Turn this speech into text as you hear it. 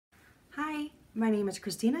My name is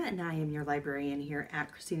Christina and I am your librarian here at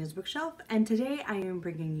Christina's Bookshelf, and today I am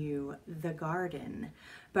bringing you The Garden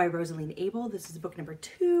by Rosalind Abel. This is book number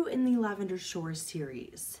 2 in the Lavender Shores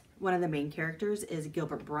series. One of the main characters is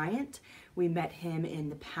Gilbert Bryant. We met him in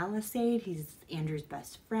the Palisade. He's Andrew's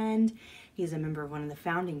best friend. He's a member of one of the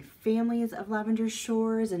founding families of Lavender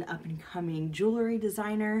Shores, an up-and-coming jewelry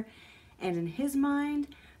designer, and in his mind,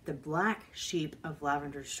 the black sheep of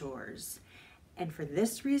Lavender Shores. And for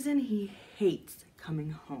this reason, he hates coming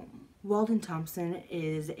home. Walden Thompson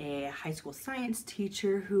is a high school science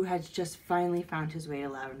teacher who has just finally found his way to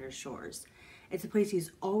Lavender Shores. It's a place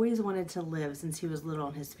he's always wanted to live since he was little,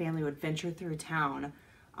 and his family would venture through town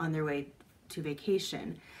on their way to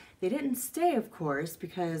vacation. They didn't stay, of course,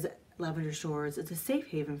 because Lavender Shores is a safe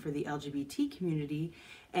haven for the LGBT community,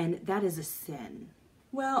 and that is a sin.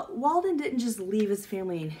 Well, Walden didn't just leave his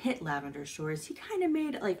family and hit Lavender Shores. He kind of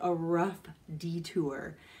made like a rough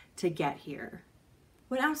detour to get here.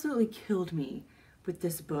 What absolutely killed me with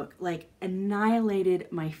this book, like annihilated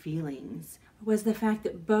my feelings, was the fact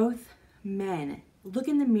that both men look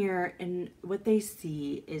in the mirror and what they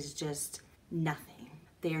see is just nothing.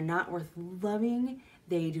 They are not worth loving.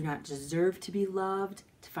 They do not deserve to be loved,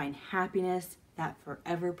 to find happiness, that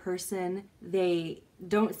forever person. They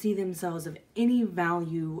don't see themselves of any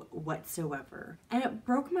value whatsoever. And it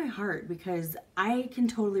broke my heart because I can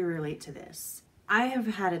totally relate to this. I have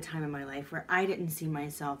had a time in my life where I didn't see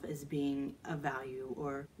myself as being of value,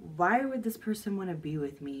 or why would this person want to be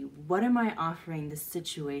with me? What am I offering this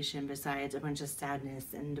situation besides a bunch of sadness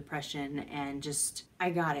and depression and just, I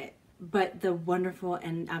got it. But the wonderful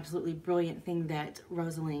and absolutely brilliant thing that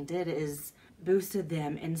Rosalind did is boosted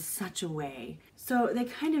them in such a way. So they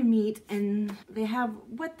kind of meet and they have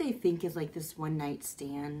what they think is like this one night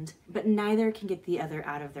stand, but neither can get the other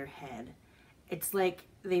out of their head. It's like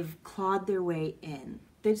they've clawed their way in.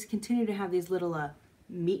 They just continue to have these little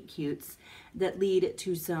meet cutes that lead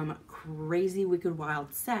to some crazy, wicked,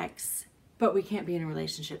 wild sex, but we can't be in a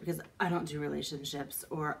relationship because I don't do relationships,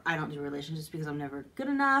 or I don't do relationships because I'm never good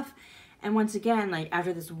enough. And once again, like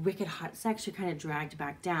after this wicked hot sex, you're kind of dragged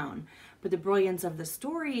back down. But the brilliance of the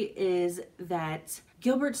story is that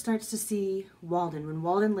Gilbert starts to see Walden. When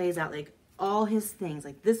Walden lays out like all his things,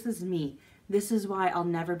 like this is me, this is why I'll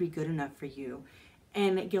never be good enough for you.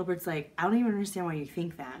 And Gilbert's like, I don't even understand why you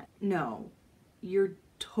think that. No, you're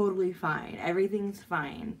totally fine. Everything's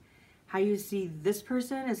fine. How you see this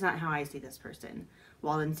person is not how I see this person.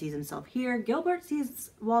 Walden sees himself here. Gilbert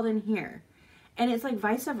sees Walden here. And it's like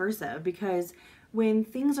vice versa, because when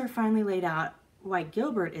things are finally laid out why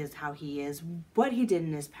Gilbert is how he is, what he did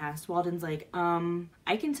in his past, Walden's like,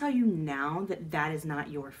 I can tell you now that that is not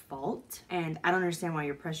your fault, and I don't understand why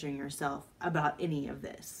you're pressuring yourself about any of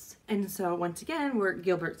this. And so once again, where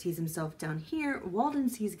Gilbert sees himself down here, Walden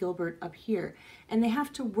sees Gilbert up here, and they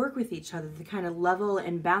have to work with each other to kind of level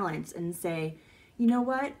and balance and say, you know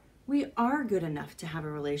what? We are good enough to have a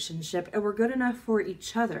relationship, and we're good enough for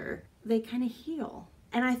each other. They kind of heal.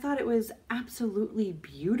 And I thought it was absolutely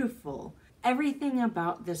beautiful. Everything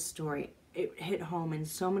about this story, it hit home in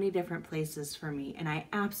so many different places for me, and I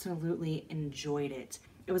absolutely enjoyed it.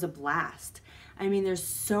 It was a blast. I mean, there's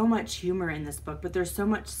so much humor in this book, but there's so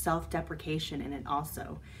much self-deprecation in it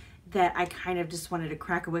also, that I kind of just wanted to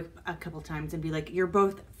crack a whip a couple times and be like, you're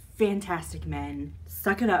both fantastic men.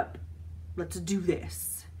 Suck it up. Let's do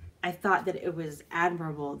this. I thought that it was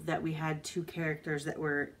admirable that we had two characters that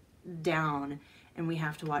were down and we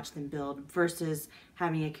have to watch them build, versus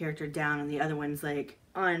having a character down and the other one's like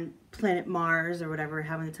on planet Mars or whatever,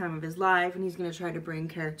 having the time of his life, and he's going to try to bring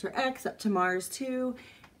character X up to Mars too.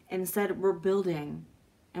 Instead, we're building,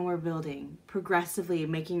 and we're building progressively,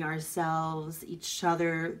 making ourselves, each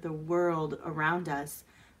other, the world around us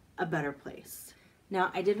a better place.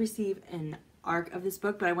 Now, I did receive an arc of this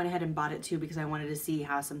book, but I went ahead and bought it too because I wanted to see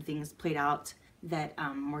how some things played out that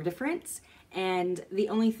were different. And the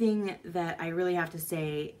only thing that I really have to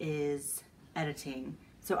say is editing.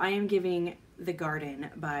 So I am giving The Garden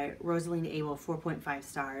by Rosalind Abel 4.5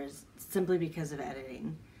 stars simply because of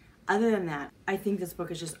editing. Other than that, I think this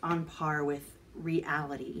book is just on par with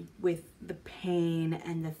reality, with the pain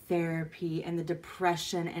and the therapy and the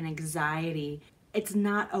depression and anxiety. It's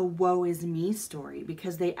not a woe is me story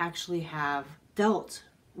because they actually have dealt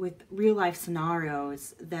with real life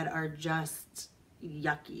scenarios that are just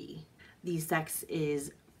yucky. The sex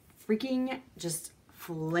is freaking just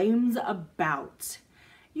flames about.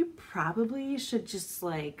 You probably should just,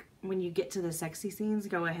 like, when you get to the sexy scenes,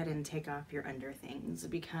 go ahead and take off your underthings,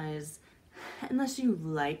 because unless you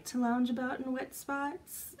like to lounge about in wet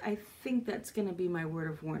spots, I think that's going to be my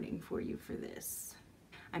word of warning for you for this.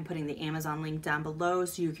 I'm putting the Amazon link down below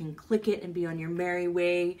so you can click it and be on your merry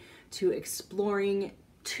way to exploring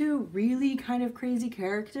two really kind of crazy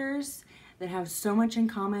characters that have so much in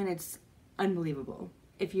common. It's unbelievable.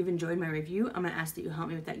 If you've enjoyed my review, I'm gonna ask that you help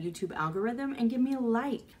me with that YouTube algorithm and give me a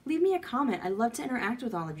like. Leave me a comment. I love to interact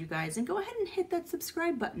with all of you guys, and go ahead and hit that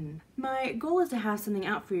subscribe button. My goal is to have something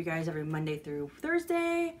out for you guys every Monday through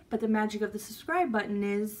Thursday, but the magic of the subscribe button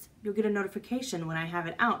is you'll get a notification when I have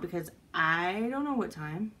it out, because I don't know what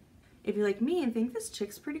time. If you like me and think this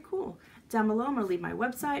chick's pretty cool, down below I'm gonna leave my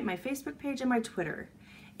website, my Facebook page, and my Twitter.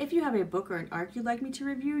 If you have a book or an arc you'd like me to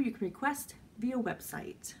review, you can request via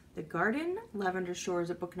website. The Garden, Lavender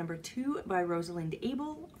Shores, book number 2 by Rosalind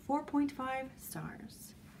Abel, 4.5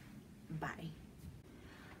 stars. Bye.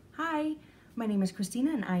 Hi, my name is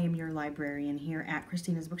Christina and I am your librarian here at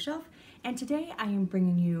Christina's Bookshelf, and today I am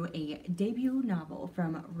bringing you a debut novel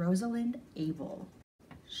from Rosalind Abel.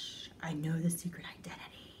 Shh, I know the secret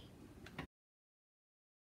identity.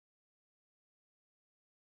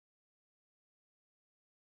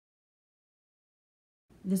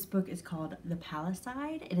 This book is called The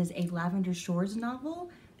Palisade. It is a Lavender Shores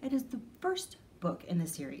novel. It is the first book in the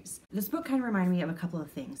series. This book kind of reminded me of a couple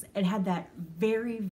of things. It had that very